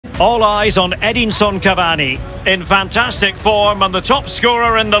All eyes on Edinson Cavani. In fantastic form and the top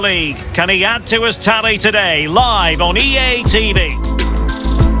scorer in the league. Can he add to his tally today? Live on EA TV.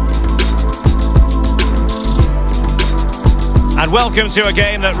 And welcome to a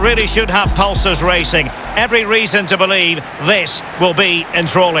game that really should have pulses racing. Every reason to believe this will be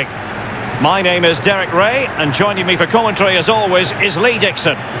enthralling. My name is Derek Ray, and joining me for commentary as always is Lee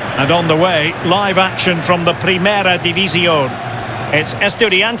Dixon. And on the way, live action from the Primera División. It's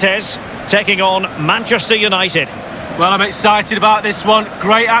Estudiantes taking on Manchester United. Well, I'm excited about this one.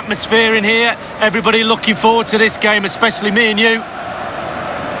 Great atmosphere in here. Everybody looking forward to this game, especially me and you.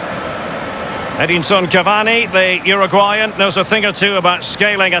 Edinson Cavani, the Uruguayan, knows a thing or two about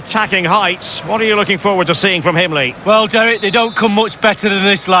scaling attacking heights. What are you looking forward to seeing from him, Lee? Well, Derek, they don't come much better than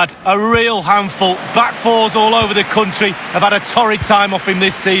this lad. A real handful. Back fours all over the country. Have had a torrid time off him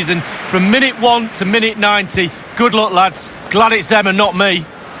this season. From minute 1 to minute 90. Good luck, lads. Glad it's them and not me.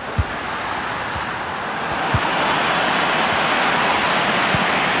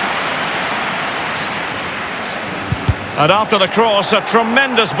 And after the cross, a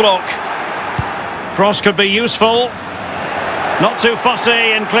tremendous block. Cross could be useful. Not too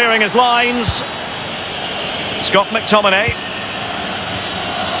fussy in clearing his lines. Scott McTominay.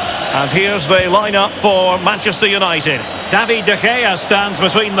 And here's the lineup for Manchester United. David De Gea stands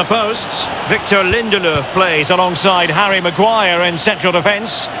between the posts. Victor Lindelöf plays alongside Harry Maguire in central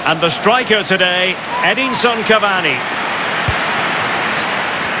defence. And the striker today, Edinson Cavani.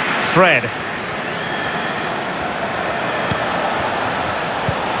 Fred.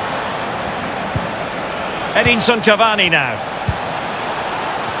 Edinson Cavani now.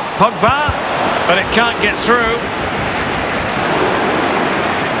 Pogba, but it can't get through.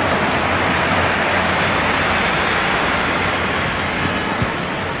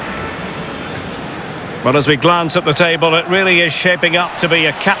 Well, as we glance at the table, it really is shaping up to be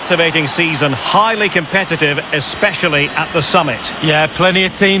a captivating season, highly competitive, especially at the summit. Yeah, plenty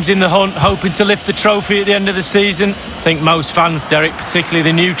of teams in the hunt, hoping to lift the trophy at the end of the season. I think most fans, Derek, particularly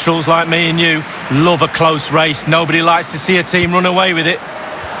the neutrals like me and you, love a close race. Nobody likes to see a team run away with it.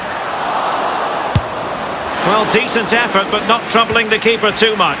 Well, decent effort, but not troubling the keeper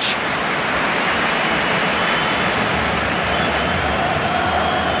too much.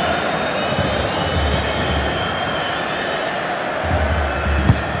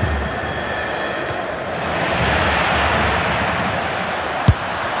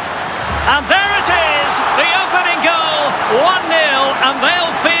 And there it is, the opening goal, 1-0, and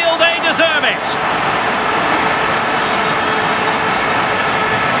they'll feel they deserve it.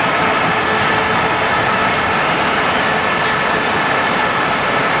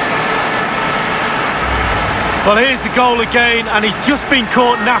 Well, here's the goal again, and he's just been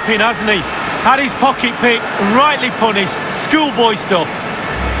caught napping, hasn't he? Had his pocket picked and rightly punished. Schoolboy stuff.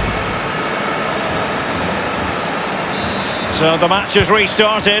 So the match has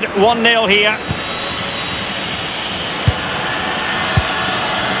restarted, 1-0 here.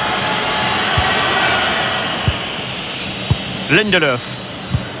 Lindelöf.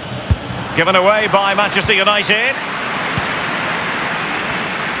 Given away by Manchester United.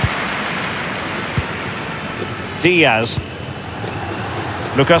 Diaz.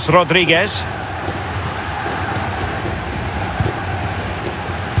 Lucas Rodriguez.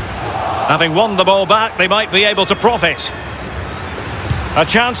 Having won the ball back, they might be able to profit. A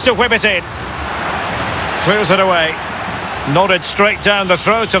chance to whip it in. Clears it away. Nodded straight down the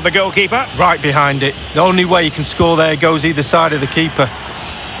throat of the goalkeeper. Right behind it. The only way you can score there goes either side of the keeper.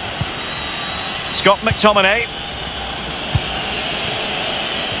 Scott McTominay.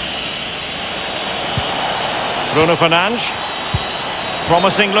 Bruno Fernandes.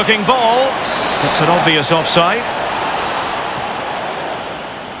 Promising looking ball. It's an obvious offside.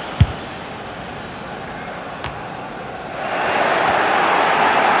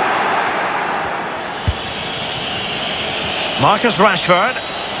 Marcus Rashford.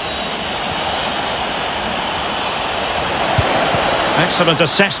 Excellent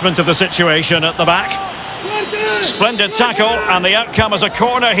assessment of the situation at the back. Splendid tackle, and the outcome is a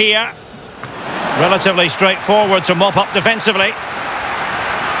corner here. Relatively straightforward to mop up defensively.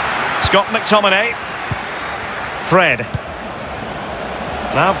 Scott McTominay. Fred.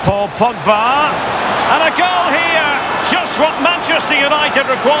 Now Paul Pogba. And a goal here. Just what Manchester United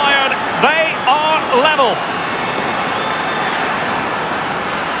required. They are level.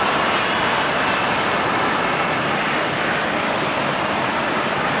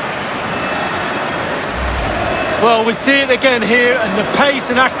 Well, we see it again here, and the pace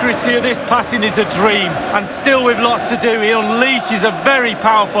and accuracy of this passing is a dream. And still with lots to do, he unleashes a very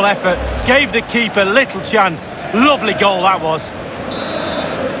powerful effort. Gave the keeper little chance. Lovely goal that was.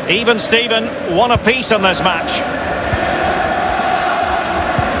 Even Steven, one apiece in this match.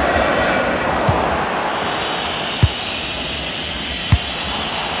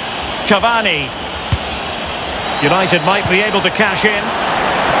 Cavani. United might be able to cash in.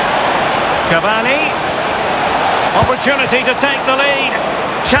 Cavani. Opportunity to take the lead.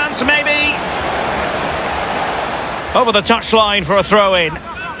 Chance maybe. Over the touchline for a throw-in.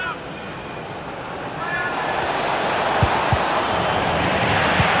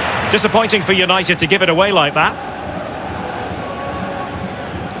 Disappointing for United to give it away like that.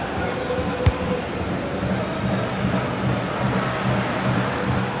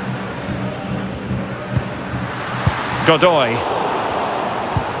 Godoy.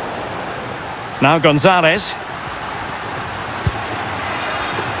 Now Gonzalez.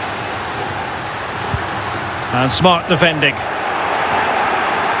 And smart defending.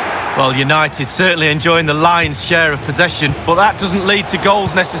 Well, United certainly enjoying the lion's share of possession, but that doesn't lead to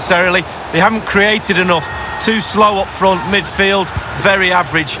goals necessarily. They haven't created enough. Too slow up front, midfield, very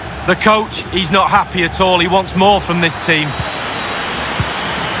average. The coach, he's not happy at all. He wants more from this team.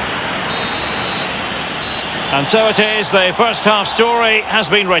 And so it is, the first half story has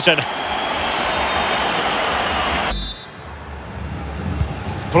been written.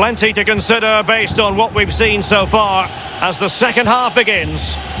 Plenty to consider based on what we've seen so far as the second half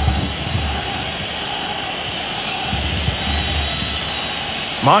begins.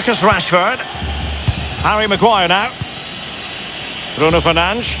 Marcus Rashford. Harry Maguire now. Bruno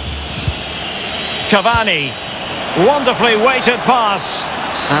Fernandes. Cavani. Wonderfully weighted pass.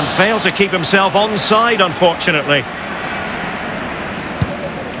 And failed to keep himself onside, unfortunately.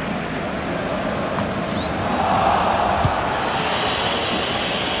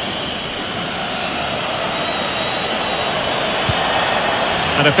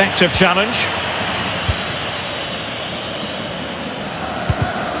 An effective challenge.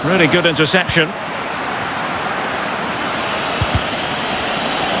 Really good interception.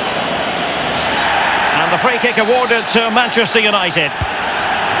 And the free kick awarded to Manchester United.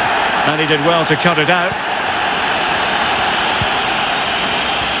 And he did well to cut it out.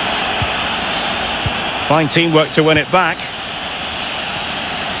 Fine teamwork to win it back.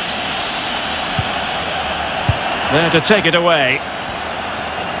 There to take it away.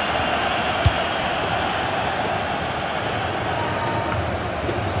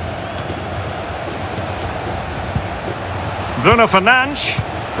 Bruno Fernandes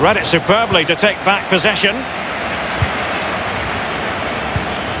read it superbly to take back possession.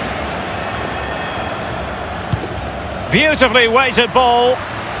 Beautifully weighted ball.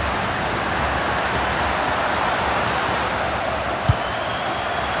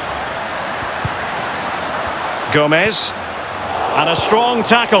 Gomez. And a strong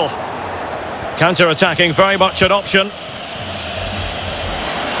tackle. Counter-attacking very much an option.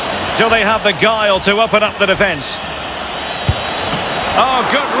 Do they have the guile to open up the defence? Oh,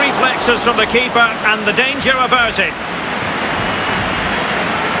 good reflexes from the keeper and the danger averted.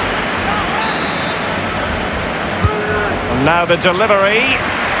 And now the delivery.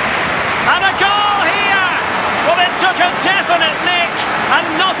 And a goal here! Well, it took a definite nick and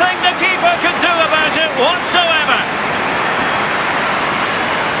nothing the keeper could do about it whatsoever.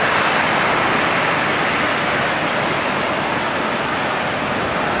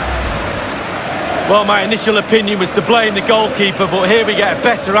 Well, my initial opinion was to blame the goalkeeper, but here we get a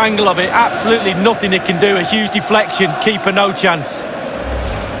better angle of it. Absolutely nothing it can do. A huge deflection. Keeper, no chance.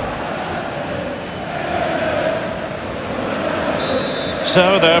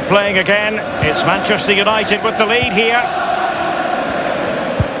 So they're playing again. It's Manchester United with the lead here.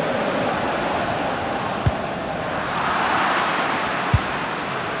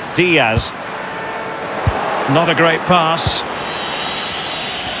 Diaz. Not a great pass.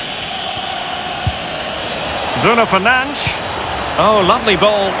 Bruno Fernandes. Oh, lovely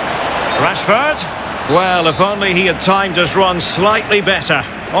ball. Rashford. Well, if only he had timed his run slightly better.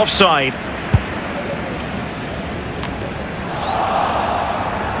 Offside.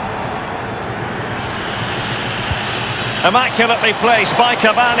 Immaculately placed by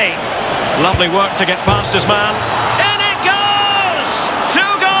Cavani. Lovely work to get past his man. In it goes! 2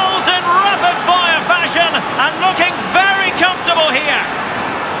 goals in rapid-fire fashion and looking very comfortable here.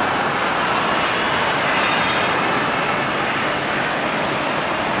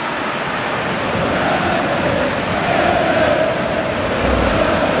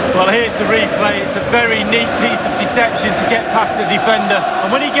 Well, here's the replay. It's a very neat piece of deception to get past the defender. And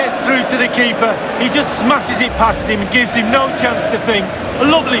when he gets through to the keeper, he just smashes it past him and gives him no chance to think. A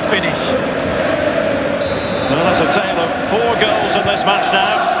lovely finish. Well, that's a tale of 4 goals in this match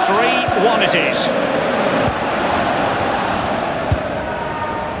now. 3-1 it is.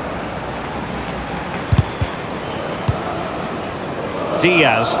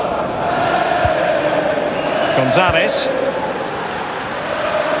 Diaz. Gonzalez.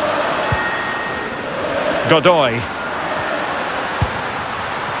 Godoy.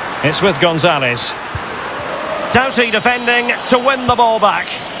 It's with Gonzalez. Doughty defending to win the ball back.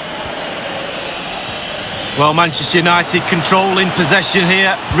 Well, Manchester United controlling possession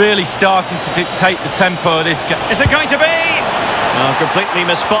here, really starting to dictate the tempo of this game. Is it going to be? Oh, completely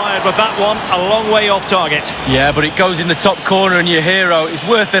misfired with that one, a long way off target. Yeah, but it goes in the top corner and your hero is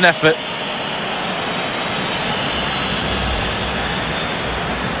worth an effort.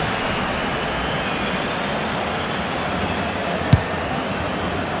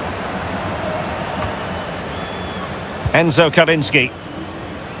 Enzo Kalinski.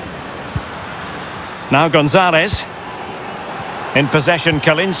 Now Gonzalez. In possession,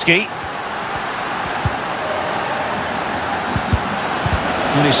 Kalinski.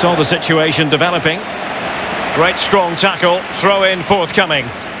 And he saw the situation developing. Great strong tackle, throw in forthcoming.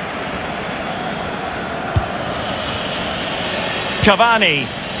 Cavani.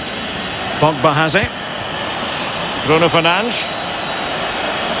 Pogba has it. Bruno Fernandes.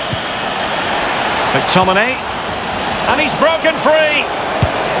 McTominay. And he's broken free.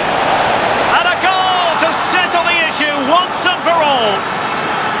 And a goal to settle the issue once and for all.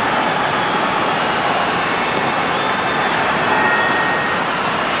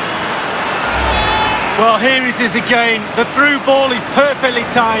 Well, here it is again. The through ball is perfectly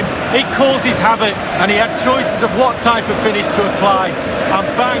timed. It causes havoc, and he had choices of what type of finish to apply. And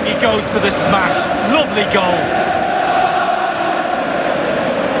bang, he goes for the smash. Lovely goal.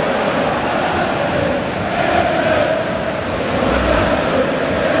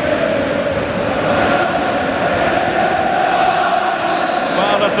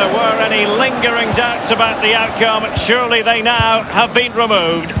 Well, if there were any lingering doubts about the outcome, surely they now have been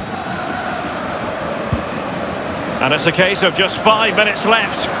removed. And it's a case of just 5 minutes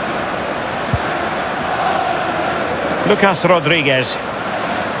left. Lucas Rodriguez.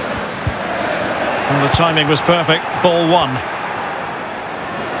 And the timing was perfect. Ball one.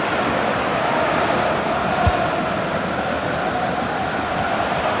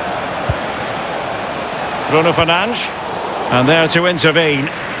 Bruno Fernandes. And there to intervene.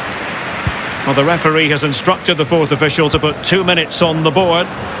 Well, the referee has instructed the fourth official to put 2 minutes on the board.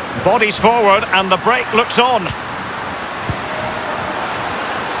 Bodies forward and the break looks on.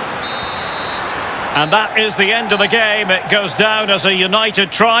 And that is the end of the game. It goes down as a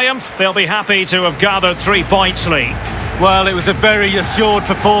United triumph. They'll be happy to have gathered 3 points, Lee. Well, it was a very assured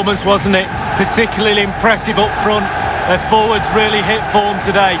performance, wasn't it? Particularly impressive up front. Their forwards really hit form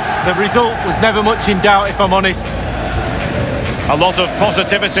today. The result was never much in doubt, if I'm honest. A lot of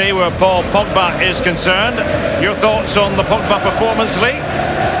positivity where Paul Pogba is concerned. Your thoughts on the Pogba performance, Lee?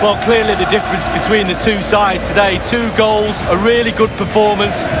 Well, clearly the difference between the two sides today. 2 goals, a really good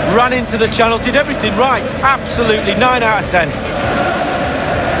performance, ran into the channel, did everything right. Absolutely, 9 out of 10.